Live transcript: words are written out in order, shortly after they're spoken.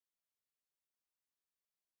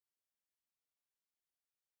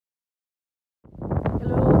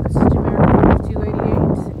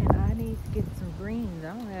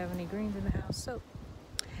greens in the house. So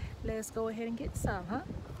let's go ahead and get some, huh?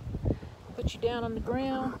 Put you down on the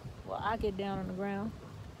ground. Well, I get down on the ground.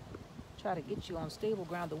 Try to get you on stable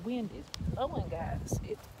ground. The wind is blowing, guys.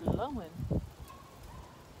 It's blowing.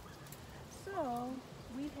 So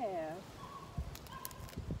we have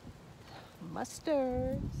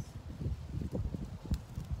mustards.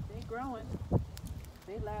 They're growing.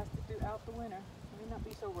 They lasted throughout the winter. May not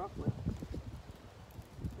be so rough with them.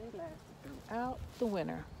 They lasted throughout the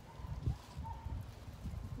winter.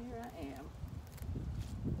 Here I am,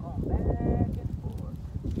 going back and forth.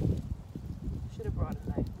 Should have brought a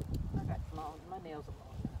knife. I got long, my nails are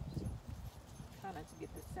long now, so try not to get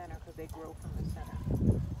the center because they grow from the center.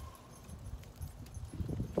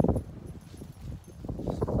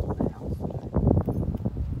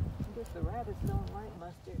 I guess the rabbits don't like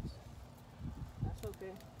mustards. That's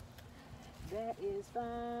okay. That is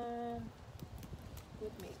fine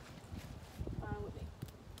with me. Fine with me.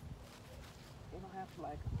 They don't have to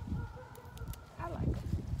like them. I like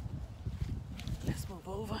them. Let's move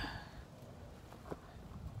over.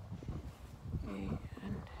 And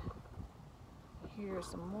here's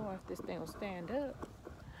some more if this thing will stand up.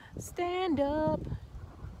 Stand up.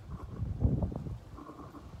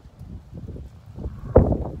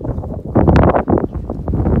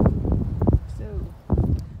 So,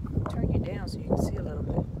 turn you down so you can see a little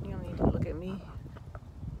bit. You don't need to look at me.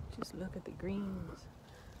 Just look at the greens.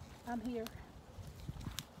 I'm here.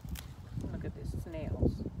 Look at these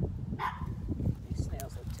snails. These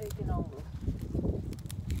snails are taking over.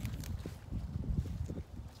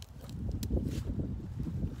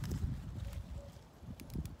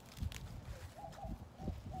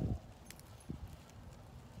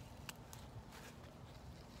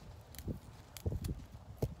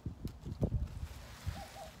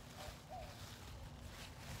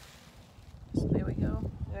 So there we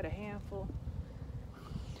go. Got a handful.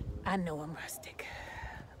 I know I'm rustic.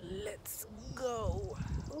 Let's go.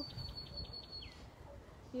 Ooh.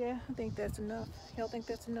 Yeah, I think that's enough. Y'all think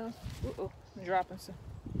that's enough? Uh-oh, I'm dropping some.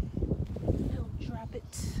 Don't drop it.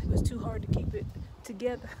 It was too hard to keep it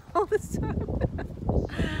together all this time.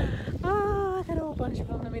 Oh, I got a whole bunch of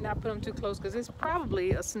them. Let me not put them too close because it's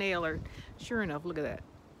probably a snail or sure enough, look at that.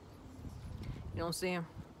 You don't see them?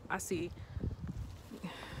 I see.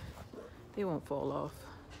 They won't fall off.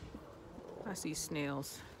 I see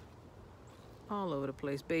snails all over the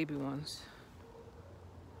place, baby ones.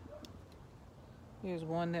 Here's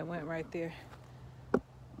one that went right there.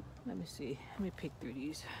 Let me see. Let me pick through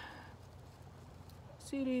these.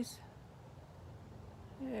 See these?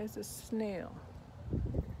 Yeah, it's a snail.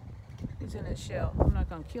 He's in a shell. I'm not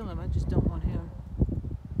gonna kill him. I just don't want him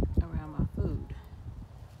around my food.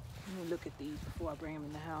 Let me look at these before I bring them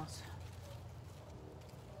in the house.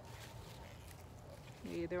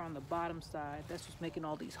 Yeah, they're on the bottom side. That's what's making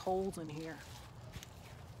all these holes in here.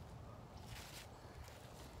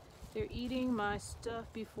 They're eating my stuff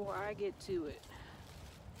before I get to it.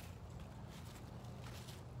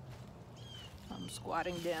 I'm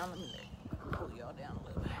squatting down. Let me pull y'all down a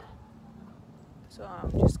little bit. So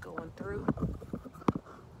I'm just going through.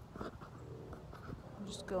 I'm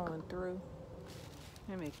just going through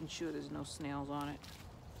and making sure there's no snails on it.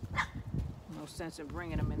 No sense in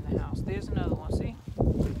bringing them in the house. There's another one, see?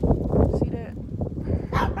 See that?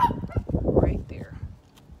 Right there.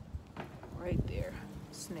 Right there.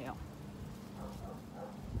 Snail.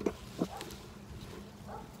 Let's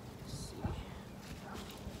see.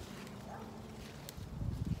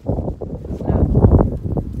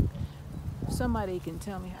 If somebody can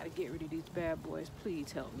tell me how to get rid of these bad boys,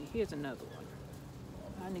 please help me. Here's another one.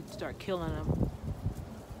 I need to start killing them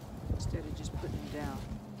instead of just putting them down.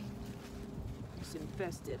 It's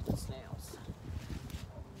infested with snails.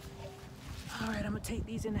 All right, I'm gonna take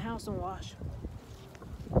these in the house and wash.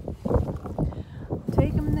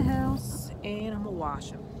 Take them in the house and I'm gonna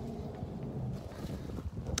wash them.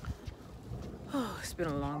 Oh, it's been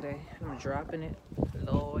a long day. I'm dropping it.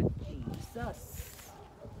 Lord Jesus.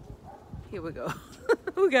 Here we go.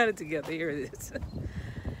 We got it together. Here it is. I'm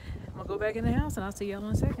gonna go back in the house and I'll see y'all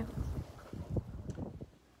in a second.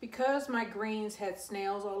 Because my greens had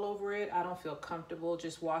snails all over it, I don't feel comfortable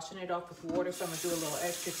just washing it off with water, so I'm gonna do a little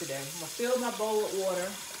extra today. I'm gonna fill my bowl with water,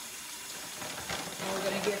 and we're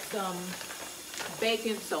gonna get some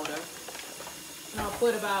baking soda. And I'll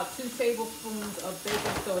put about 2 tablespoons of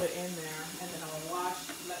baking soda in there, and then I'll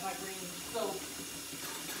let my greens soak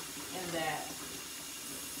in that.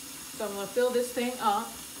 So I'm gonna fill this thing up.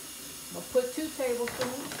 I'm gonna put 2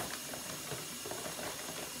 tablespoons.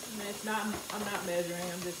 And it's not, I'm not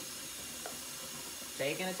measuring, I'm just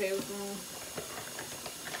taking a tablespoon,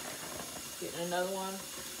 getting another one,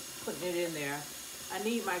 putting it in there. I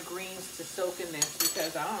need my greens to soak in this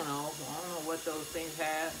because I don't know what those things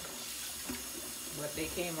have, what they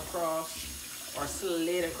came across or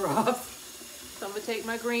slid across. So I'm gonna take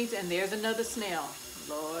my greens, and there's another snail.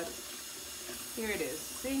 Lord, here it is.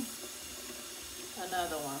 See,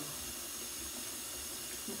 another one.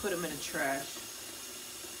 Put them in the trash.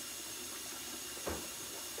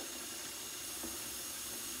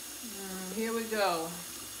 Here we go.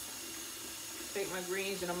 Take my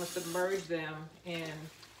greens and I'm gonna submerge them in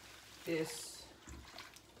this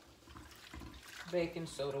baking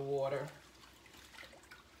soda water.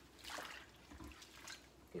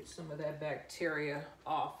 Get some of that bacteria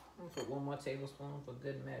off. I'm gonna put 1 more tablespoon for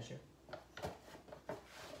good measure.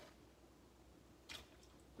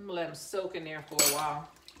 I'm gonna let them soak in there for a while.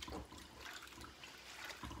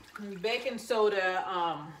 And baking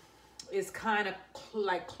soda is kind of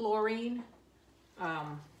like chlorine.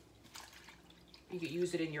 You could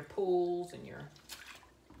use it in your pools and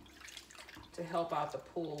to help out the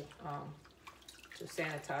pool, to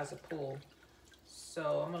sanitize the pool.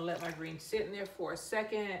 So I'm gonna let my greens sit in there for a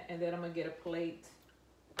second, and then I'm gonna get a plate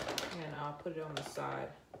and I'll put it on the side.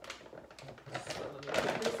 So let me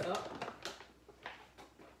put this up.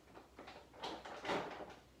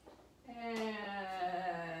 And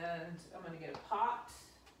I'm gonna get a pot.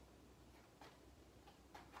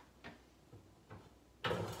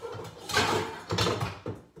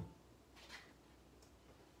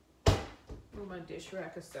 Move my dish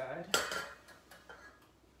rack aside.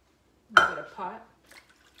 Get a pot,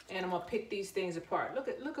 and I'm gonna pick these things apart. Look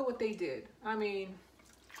at what they did. I mean,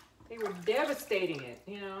 they were devastating it.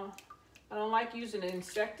 You know, I don't like using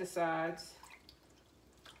insecticides,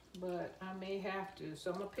 but I may have to.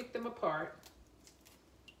 So I'm gonna pick them apart.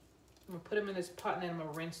 I'm gonna put them in this pot, and then I'm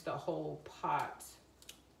gonna rinse the whole pot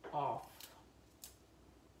off.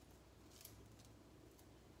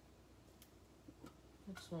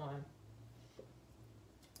 This one.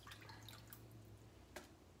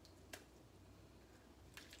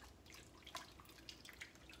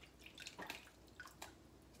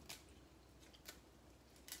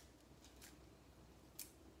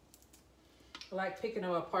 I like picking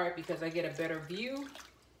them apart because I get a better view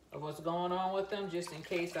of what's going on with them, just in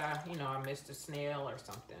case I missed a snail or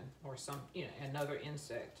something, or another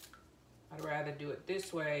insect. I'd rather do it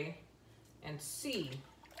this way and see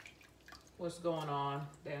what's going on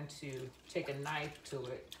than to take a knife to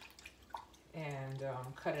it and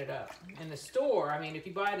cut it up. In the store, I mean, if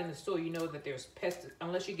you buy it in the store, you know that there's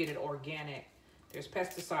unless you get it organic, there's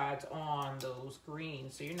pesticides on those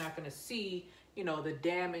greens. So you're not gonna see, the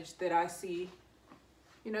damage that I see.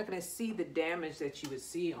 You're not gonna see the damage that you would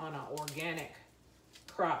see on an organic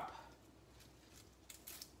crop.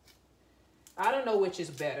 I don't know which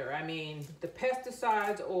is better. I mean, the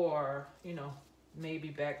pesticides or, maybe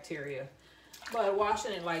bacteria. But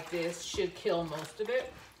washing it like this should kill most of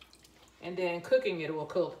it. And then cooking it will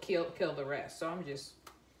kill the rest. So I'm just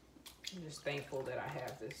thankful that I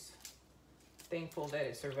have this. Thankful that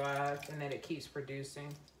it survived and that it keeps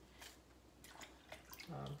producing.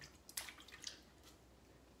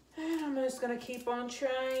 And I'm just gonna keep on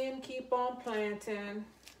trying, keep on planting.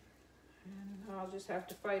 And I'll just have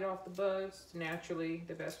to fight off the bugs naturally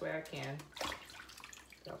the best way I can.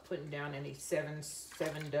 Without putting down any seven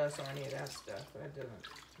dust or any of that stuff. I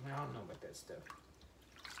don't know about that stuff.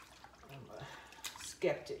 I'm a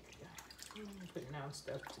skeptic. I'm putting down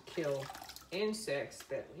stuff to kill insects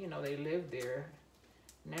that, they live there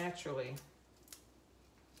naturally.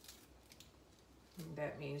 And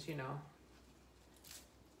that means, you're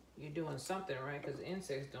doing something right, because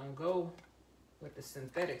insects don't go with the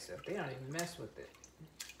synthetic stuff. They don't even mess with it.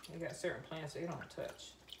 They got certain plants they don't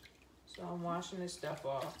touch. So I'm washing this stuff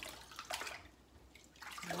off.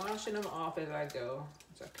 Washing them off as I go.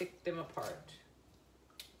 So I pick them apart.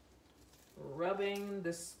 Rubbing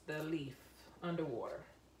the leaf underwater.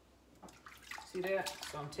 See that?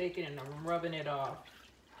 So I'm taking and I'm rubbing it off.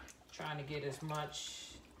 Trying to get as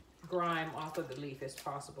much grime off of the leaf as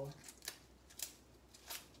possible.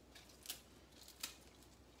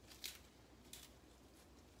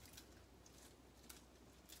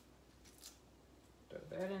 Throw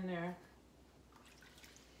that in there.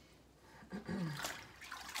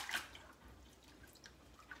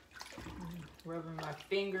 Rubbing my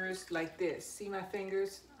fingers like this. See my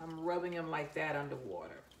fingers? I'm rubbing them like that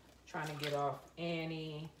underwater. Trying to get off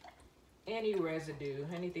any residue,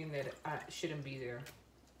 anything that shouldn't be there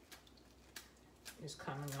is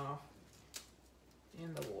coming off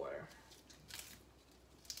in the water.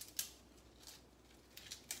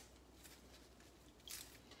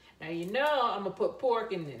 Now I'm gonna put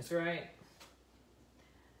pork in this, right?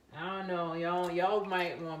 I don't know, y'all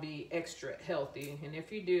might want to be extra healthy, and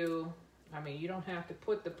if you do, I mean, you don't have to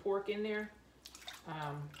put the pork in there.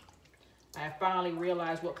 I finally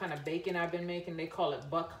realized what kind of bacon I've been making. They call it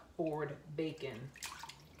buckboard bacon.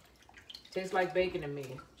 Tastes like bacon to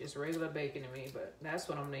me, just regular bacon to me, but that's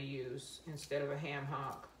what I'm gonna use instead of a ham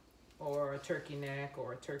hock or a turkey neck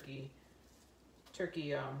or a turkey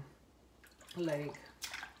leg.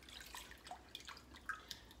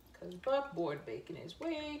 Because buckboard bacon is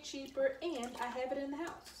way cheaper and I have it in the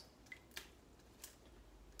house.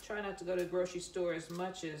 Try not to go to the grocery store as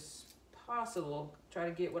much as possible. Try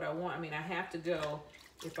to get what I want. I mean, I have to go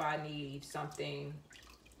if I need something,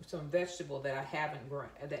 some vegetable that I haven't grown,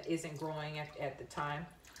 that isn't growing at the time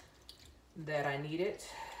that I need it.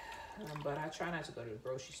 But I try not to go to the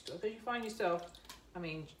grocery store because you find yourself, I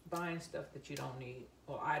mean, buying stuff that you don't need.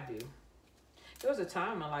 Well, I do. There was a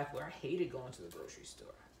time in my life where I hated going to the grocery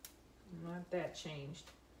store. Not that changed.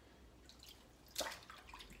 It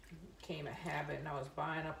became a habit, and I was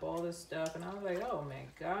buying up all this stuff, and I was like, oh my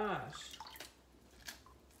gosh.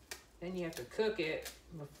 Then you have to cook it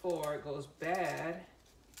before it goes bad.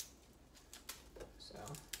 So,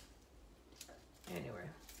 anyway,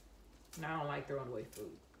 now I don't like throwing away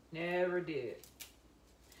food. Never did.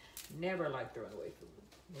 Never liked throwing away food.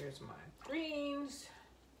 Here's my greens.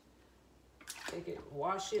 Take it,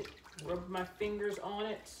 wash it, rub my fingers on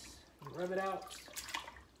it, rub it out.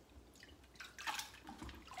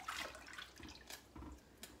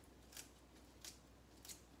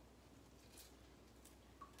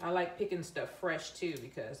 I like picking stuff fresh too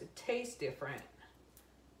because it tastes different.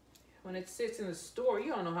 When it sits in the store,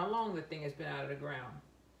 you don't know how long the thing has been out of the ground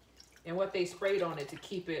and what they sprayed on it to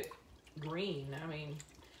keep it green. I mean,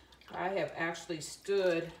 I have actually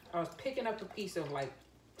I was picking up a piece of like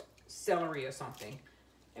celery or something,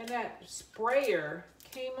 and that sprayer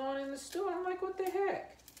came on in the store. I'm like, what the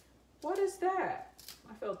heck? What is that?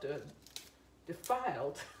 I felt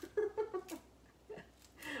defiled,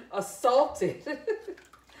 assaulted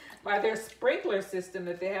by their sprinkler system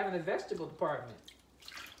that they have in the vegetable department.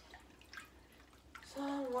 So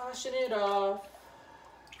I'm washing it off.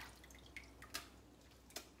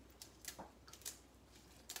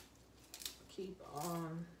 Keep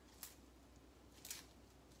on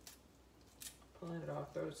pulling it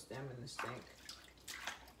off, throw the stem in the sink.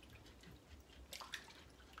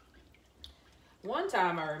 One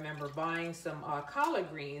time I remember buying some collard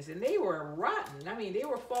greens and they were rotten. I mean, they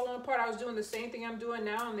were falling apart. I was doing the same thing I'm doing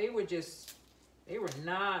now and they were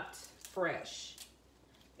not fresh.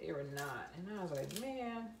 They were not. And I was like,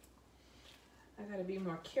 man, I gotta be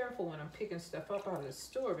more careful when I'm picking stuff up out of the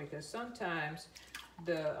store because sometimes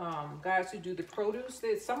the guys who do the produce,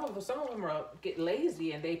 some of them get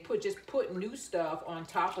lazy and they just put new stuff on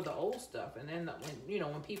top of the old stuff, and then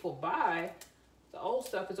when people buy, the old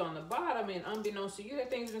stuff is on the bottom, and unbeknownst to you, that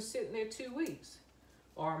thing's been sitting there 2 weeks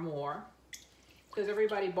or more because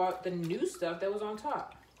everybody bought the new stuff that was on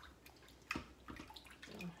top. So,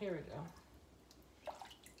 here we go.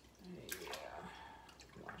 Yeah,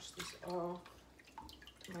 wash this off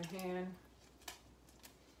my hand.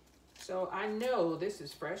 So I know this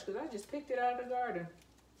is fresh because I just picked it out of the garden.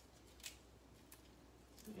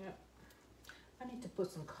 Yeah. I need to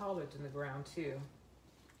put some collards in the ground too.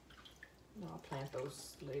 I'll plant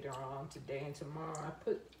those later on today and tomorrow. I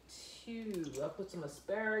put some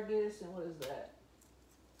asparagus and what is that?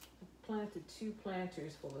 I planted 2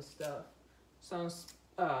 planters full of stuff. Some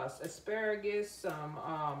asparagus,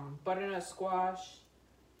 some butternut squash.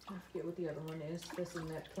 I forget what the other one is. That's in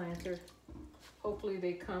that planter. Hopefully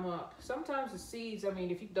they come up. Sometimes the seeds, I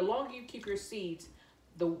mean, the longer you keep your seeds,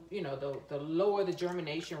 the lower the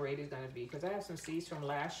germination rate is going to be. Because I have some seeds from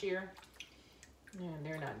last year, and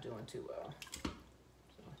they're not doing too well.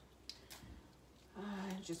 So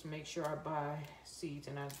I just make sure I buy seeds,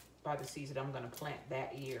 and I buy the seeds that I'm going to plant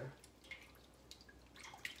that year.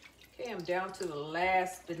 Okay, I'm down to the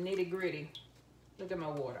nitty gritty. Look at my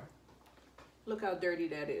water. Look how dirty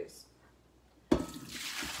that is.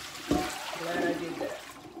 Glad I did that.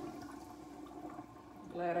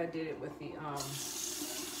 Glad I did it with the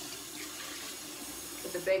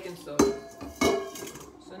baking soda.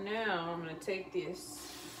 So now I'm gonna take this.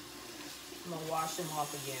 I'm gonna wash them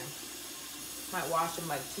off again. Might wash them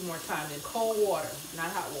like 2 more times in cold water, not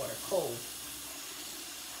hot water, cold.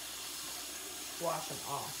 Wash them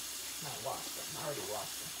off. Not wash them. I already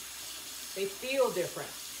washed them. They feel different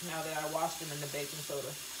now that I washed them in the baking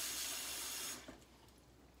soda.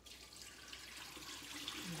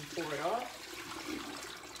 Pour it off.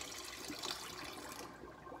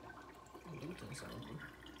 I'm leaking something.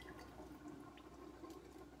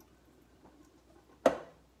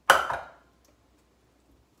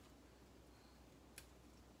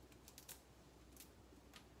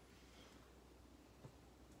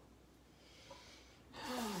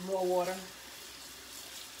 bowl of water.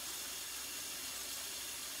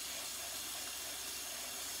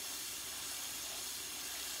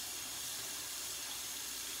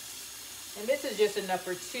 And this is just enough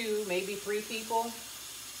for 2, maybe 3 people.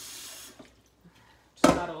 It's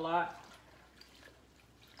not a lot.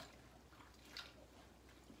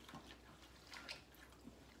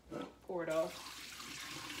 Pour it off.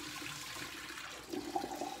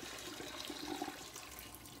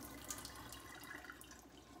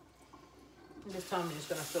 And this time I'm just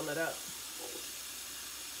gonna fill it up.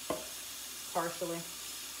 Partially,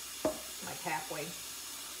 like halfway.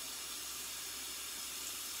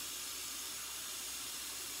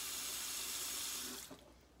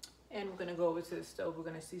 And we're gonna go over to the stove. We're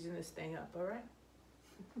gonna season this thing up, all right?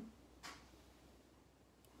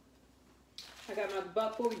 I got my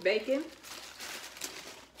buckboard bacon.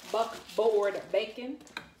 Buckboard bacon.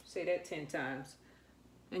 Say that 10 times.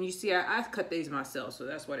 And you see, I cut these myself, so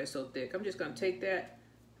that's why they're so thick. I'm just gonna take that,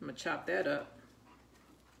 I'm gonna chop that up.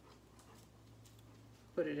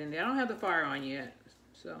 Put it in there. I don't have the fire on yet,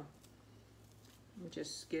 so I'm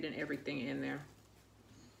just getting everything in there.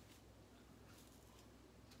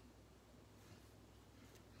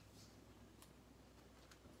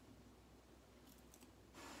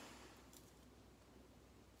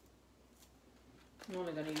 I'm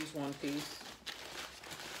only gonna use 1 piece.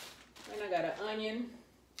 And I got an onion.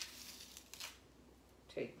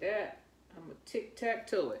 Take that. I'm gonna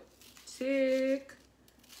tic-tac-toe it. Tic-tac.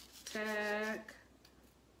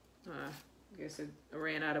 I guess I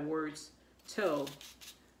ran out of words. Toe.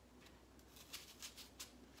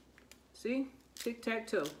 See?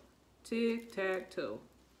 Tic-tac-toe. Tic-tac-toe.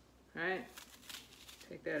 Alright?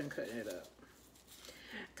 Take that and cut it up.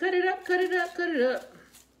 Cut it up, cut it up, cut it up.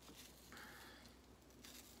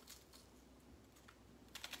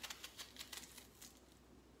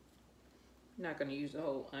 Not gonna use the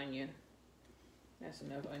whole onion. That's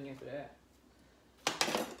enough onion for that.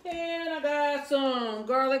 And I got some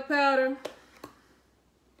garlic powder.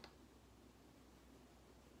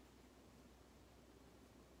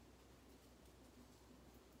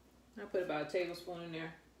 I put about a tablespoon in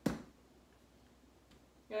there.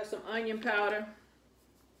 Got some onion powder.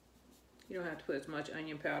 You don't have to put as much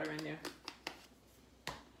onion powder in there.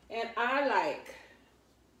 And I like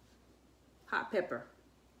hot pepper.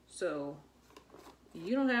 So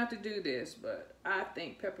you don't have to do this, but I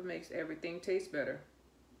think pepper makes everything taste better.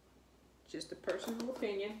 Just a personal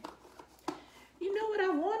opinion. You know what I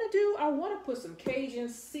want to do? I want to put some Cajun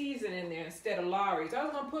seasoning in there instead of Lawry's. I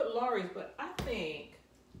was going to put Lawry's, but I think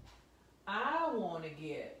I want to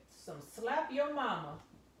get some Slap Your Mama.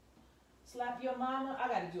 Slap Your Mama. I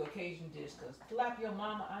got to do a Cajun dish because Slap Your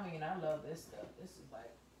Mama, I mean, I love this stuff. This is like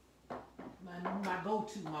my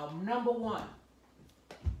go-to, my #1.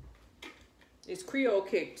 It's Creole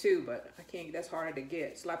cake too, but I can't, that's harder to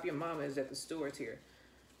get. Slap Your Mama is at the stores here.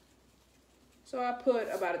 So I put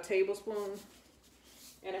about a tablespoon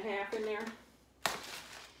and a half in there.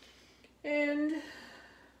 And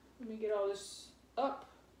let me get all this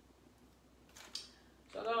up.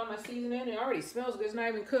 So I got all my seasoning. It already smells good. It's not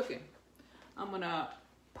even cooking. I'm going to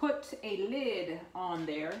put a lid on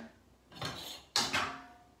there.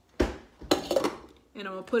 And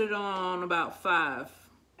I'm going to put it on about 5.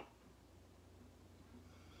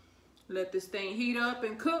 Let this thing heat up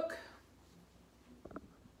and cook.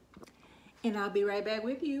 And I'll be right back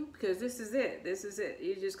with you because this is it. This is it.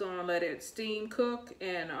 You're just going to let it steam cook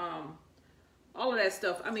and all of that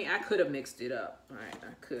stuff. I mean, I could have mixed it up. All right,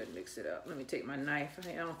 I could mix it up. Let me take my knife.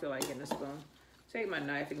 I don't feel like getting a spoon. Take my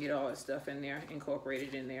knife and get all that stuff in there, incorporate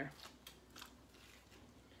it in there.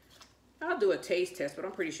 I'll do a taste test, but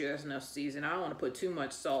I'm pretty sure that's enough season. I don't want to put too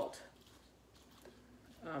much salt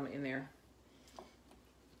in there.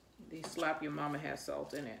 The Slap Your Mama has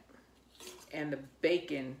salt in it. And the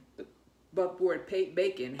bacon, the buckboard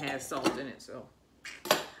bacon has salt in it, so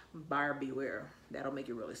buyer beware. That'll make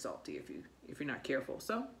it really salty if you're not careful.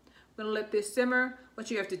 So I'm gonna let this simmer. What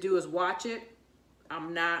you have to do is watch it.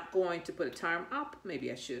 I'm not going to put a timer up. Maybe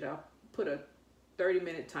I should. I'll put a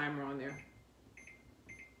 30-minute timer on there.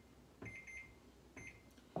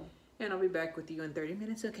 And I'll be back with you in 30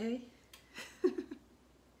 minutes, okay?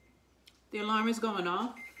 The alarm is going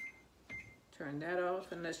off. Turn that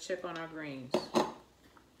off and let's check on our greens.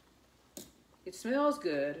 It smells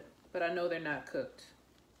good, but I know they're not cooked.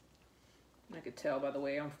 I could tell by the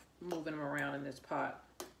way I'm moving them around in this pot.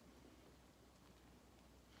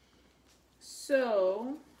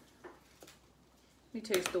 So, let me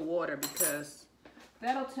taste the water because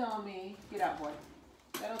that'll tell me, get out boy,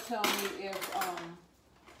 that'll tell me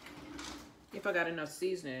if I got enough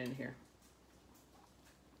seasoning in here.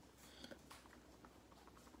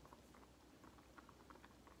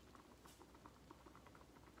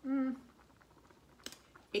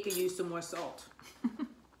 it could use some more salt.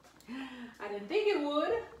 I didn't think it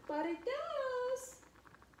would, but it does.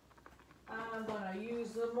 I'm gonna use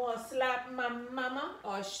some more slap my mama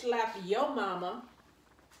or slap your mama.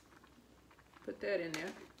 Put that in there.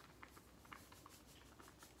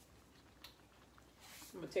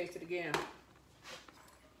 I'm gonna taste it again.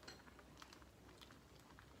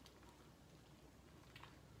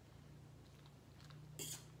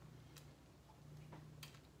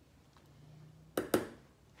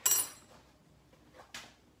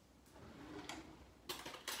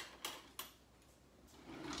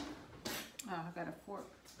 Oh, I got a fork.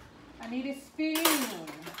 I need a spoon.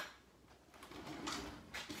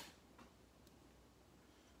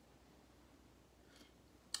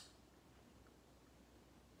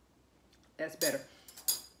 That's better.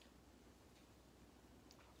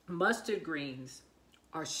 Mustard greens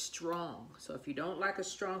are strong. So if you don't like a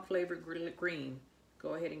strong flavored green,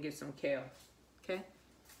 go ahead and get some kale. Okay?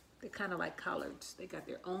 They're kind of like collards. They got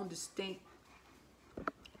their own distinct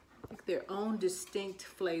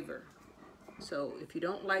flavor. So if you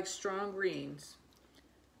don't like strong greens,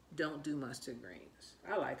 don't do mustard greens.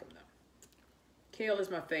 I like them though. Kale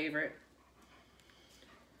is my favorite.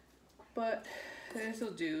 But this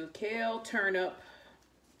will do. Kale, turnip.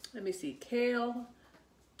 Let me see. Kale,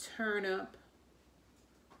 turnip.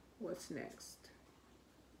 What's next?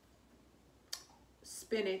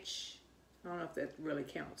 Spinach. I don't know if that really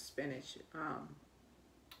counts. Spinach.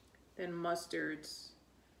 Then mustards.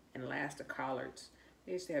 And last the collards.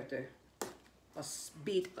 They used to have to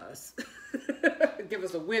beat us. Give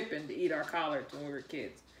us a whipping to eat our collards when we were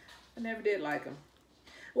kids. I never did like them.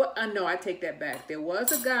 Well, no, I take that back. There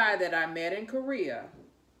was a guy that I met in Korea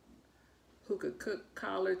who could cook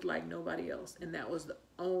collards like nobody else. And that was the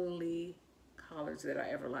only collards that I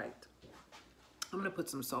ever liked. I'm going to put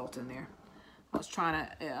some salt in there. I was trying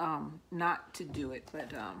to not to do it,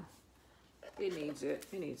 but it needs it.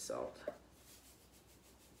 It needs salt.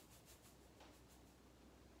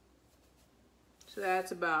 So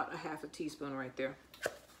that's about a half a teaspoon right there.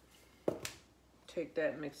 Take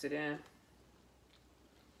that, mix it in.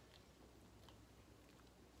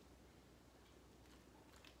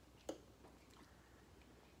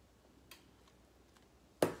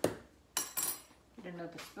 Get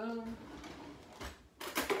another spoon.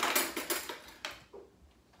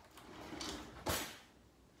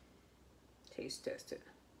 Taste test it.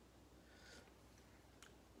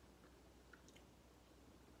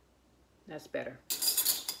 That's better.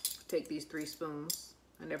 Take these 3 spoons.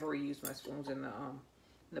 I never reuse my spoons in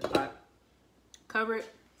the pot. Cover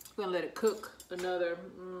it. We're gonna let it cook another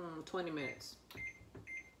 20 minutes.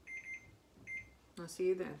 I'll see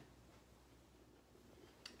you then.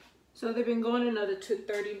 So they've been going another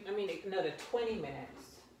 20 minutes.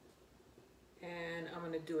 And I'm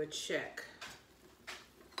gonna do a check.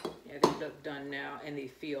 Yeah, they look done now and they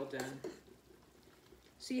feel done.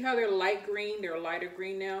 See how they're light green? They're lighter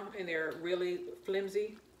green now and they're really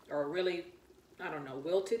flimsy or really, I don't know,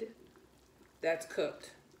 wilted. That's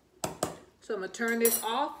cooked. So I'm gonna turn this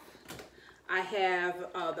off. I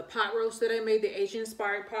have the pot roast that I made, the Asian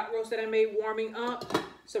inspired pot roast that I made warming up.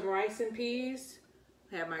 Some rice and peas.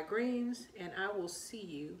 I have my greens and I will see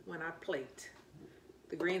you when I plate.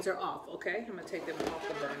 The greens are off, okay? I'm gonna take them off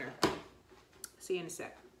the burner. See you in a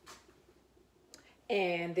sec.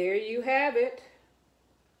 And there you have it.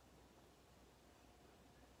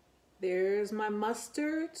 There's my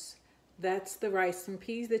mustards. That's the rice and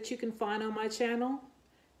peas that you can find on my channel.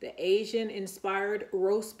 The Asian inspired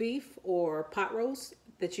roast beef or pot roast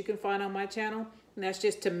that you can find on my channel. And that's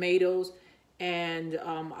just tomatoes and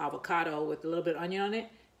avocado with a little bit of onion on it.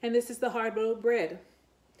 And this is the hard-boiled bread.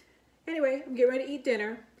 Anyway, I'm getting ready to eat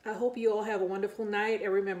dinner. I hope you all have a wonderful night.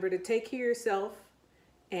 And remember to take care of yourself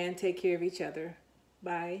and take care of each other.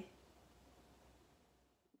 Bye.